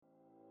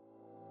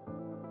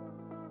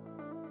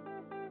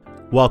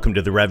Welcome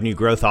to the Revenue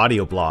Growth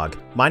Audio Blog.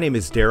 My name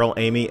is Daryl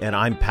Amy, and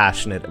I'm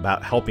passionate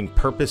about helping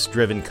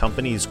purpose-driven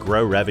companies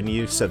grow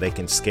revenue so they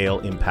can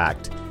scale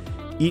impact.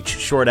 Each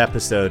short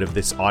episode of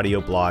this audio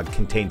blog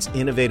contains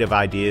innovative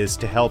ideas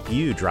to help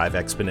you drive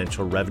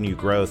exponential revenue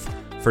growth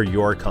for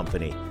your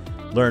company.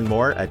 Learn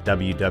more at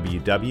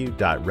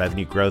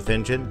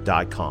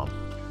www.revenuegrowthengine.com.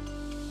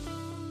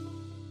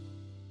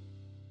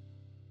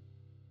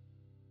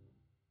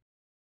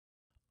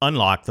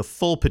 Unlock the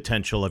full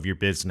potential of your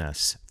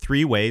business.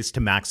 3 ways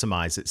to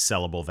maximize its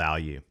sellable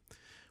value.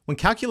 When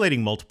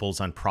calculating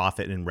multiples on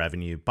profit and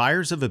revenue,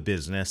 buyers of a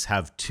business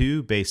have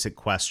 2 basic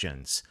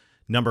questions.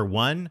 Number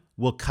 1,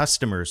 will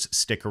customers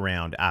stick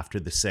around after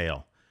the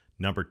sale?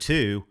 Number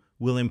 2,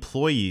 will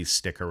employees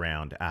stick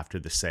around after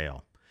the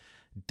sale?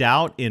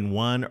 Doubt in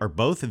one or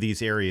both of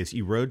these areas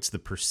erodes the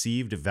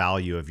perceived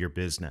value of your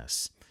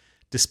business.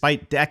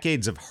 Despite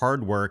decades of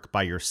hard work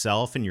by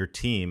yourself and your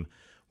team,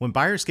 when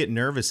buyers get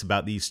nervous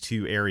about these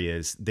 2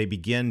 areas, they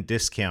begin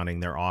discounting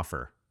their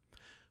offer.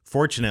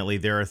 Fortunately,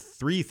 there are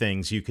 3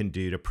 things you can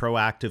do to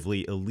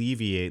proactively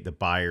alleviate the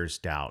buyer's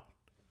doubt.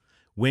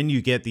 When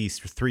you get these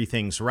 3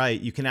 things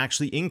right, you can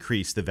actually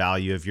increase the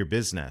value of your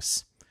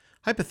business.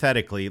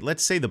 Hypothetically,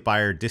 let's say the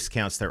buyer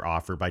discounts their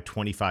offer by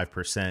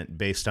 25%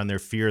 based on their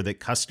fear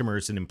that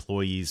customers and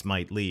employees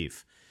might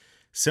leave.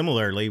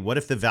 Similarly, what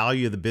if the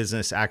value of the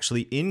business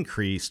actually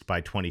increased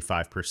by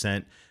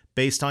 25%?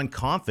 Based on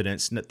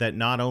confidence that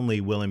not only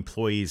will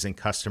employees and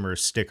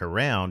customers stick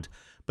around,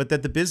 but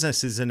that the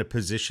business is in a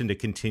position to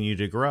continue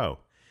to grow.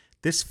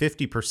 This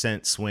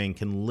 50% swing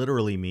can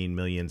literally mean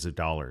millions of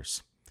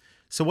dollars.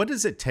 So what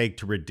does it take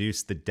to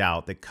reduce the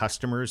doubt that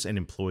customers and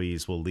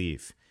employees will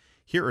leave?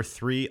 Here are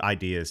 3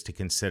 ideas to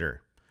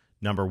consider.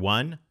 Number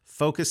 1,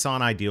 focus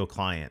on ideal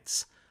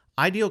clients.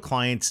 Ideal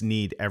clients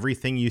need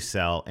everything you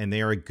sell, and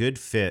they are a good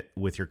fit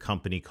with your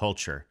company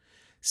culture.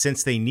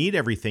 Since they need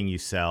everything you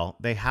sell,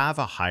 they have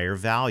a higher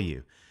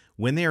value.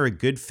 When they are a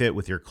good fit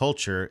with your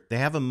culture, they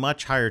have a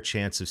much higher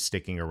chance of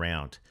sticking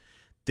around.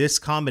 This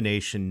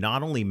combination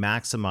not only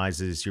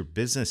maximizes your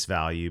business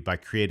value by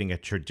creating a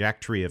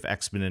trajectory of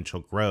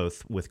exponential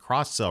growth with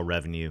cross-sell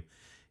revenue,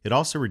 it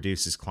also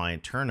reduces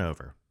client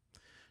turnover.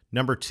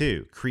 Number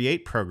 2,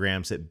 create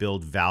programs that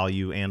build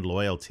value and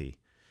loyalty.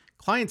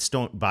 Clients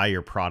don't buy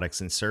your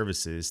products and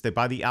services, they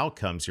buy the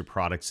outcomes your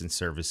products and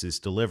services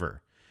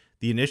deliver.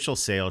 The initial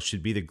sale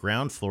should be the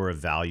ground floor of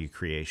value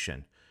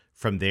creation.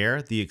 From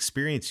there, the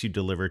experience you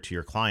deliver to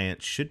your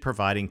clients should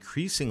provide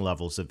increasing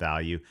levels of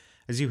value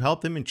as you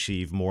help them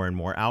achieve more and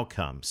more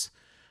outcomes.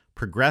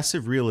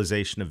 Progressive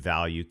realization of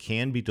value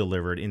can be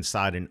delivered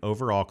inside an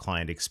overall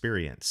client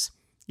experience.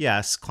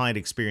 Yes, client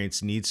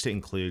experience needs to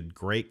include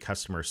great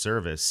customer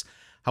service.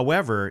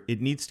 However,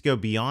 it needs to go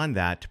beyond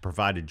that to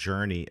provide a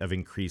journey of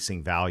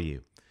increasing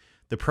value.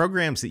 The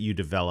programs that you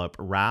develop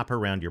wrap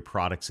around your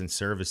products and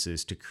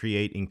services to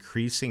create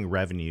increasing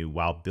revenue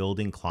while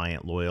building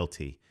client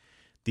loyalty.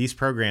 These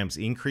programs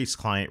increase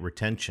client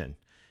retention.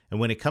 And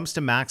when it comes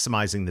to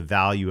maximizing the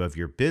value of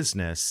your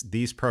business,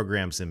 these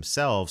programs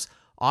themselves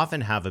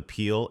often have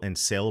appeal and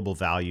saleable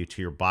value to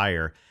your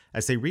buyer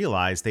as they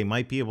realize they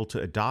might be able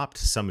to adopt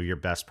some of your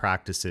best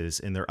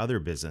practices in their other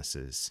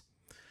businesses.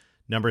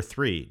 Number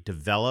 3,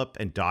 develop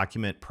and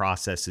document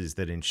processes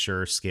that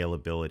ensure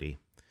scalability.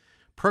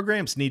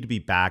 Programs need to be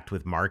backed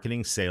with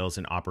marketing, sales,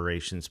 and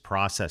operations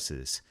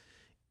processes.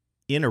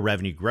 In a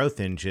revenue growth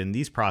engine,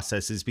 these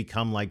processes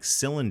become like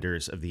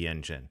cylinders of the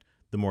engine.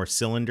 The more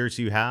cylinders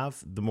you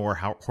have, the more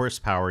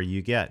horsepower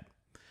you get.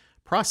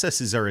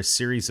 Processes are a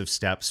series of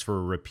steps for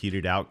a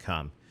repeated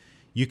outcome.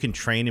 You can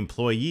train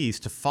employees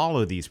to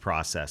follow these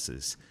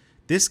processes.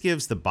 This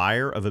gives the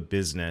buyer of a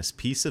business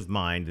peace of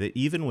mind that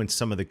even when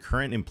some of the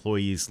current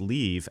employees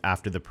leave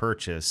after the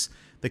purchase,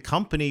 the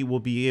company will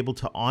be able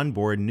to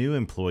onboard new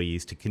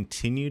employees to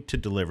continue to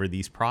deliver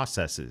these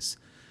processes.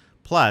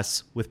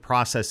 Plus, with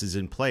processes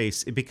in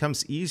place, it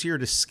becomes easier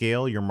to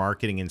scale your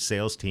marketing and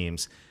sales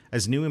teams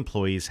as new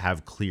employees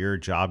have clear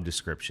job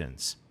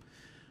descriptions.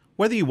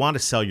 Whether you want to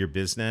sell your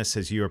business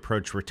as you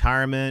approach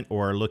retirement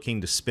or are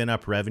looking to spin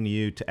up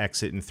revenue to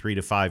exit in 3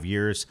 to 5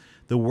 years,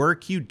 the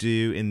work you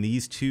do in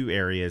these 2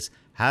 areas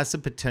has the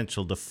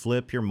potential to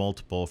flip your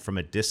multiple from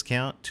a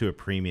discount to a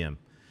premium.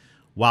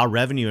 While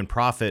revenue and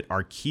profit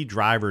are key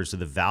drivers of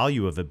the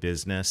value of a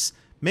business,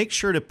 make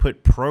sure to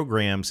put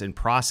programs and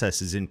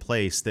processes in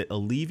place that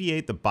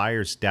alleviate the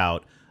buyer's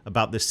doubt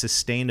about the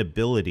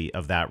sustainability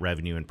of that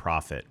revenue and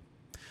profit.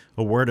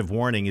 A word of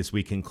warning as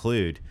we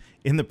conclude.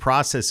 In the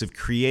process of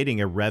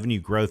creating a revenue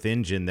growth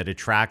engine that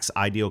attracts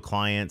ideal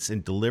clients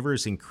and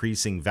delivers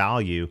increasing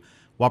value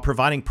while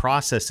providing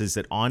processes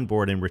that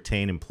onboard and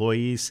retain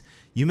employees,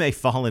 you may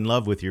fall in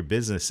love with your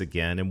business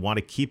again and want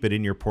to keep it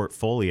in your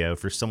portfolio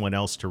for someone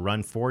else to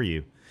run for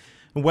you.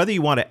 And whether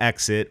you want to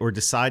exit or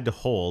decide to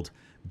hold,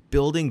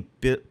 building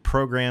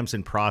programs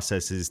and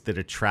processes that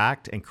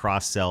attract and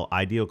cross-sell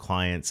ideal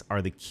clients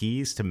are the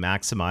keys to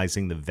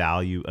maximizing the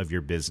value of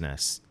your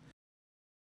business.